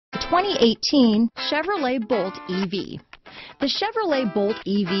2018 Chevrolet Bolt EV. The Chevrolet Bolt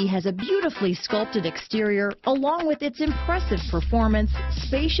EV has a beautifully sculpted exterior along with its impressive performance,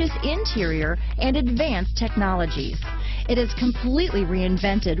 spacious interior, and advanced technologies. It has completely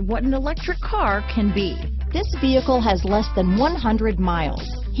reinvented what an electric car can be. This vehicle has less than 100 miles.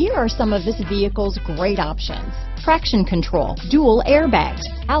 Here are some of this vehicle's great options: traction control, dual airbags,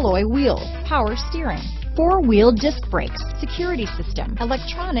 alloy wheels, power steering, four-wheel disc brakes, security system,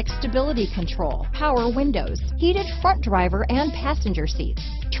 electronic stability control, power windows, heated front driver and passenger seats,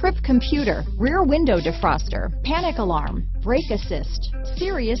 trip computer, rear window defroster, panic alarm, brake assist,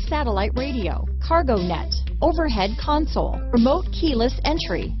 Sirius satellite radio, cargo net, overhead console, remote keyless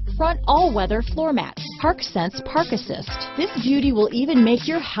entry, front all-weather floor mats, ParkSense park assist. This beauty will even make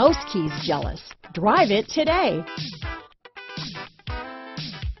your house keys jealous. Drive it today.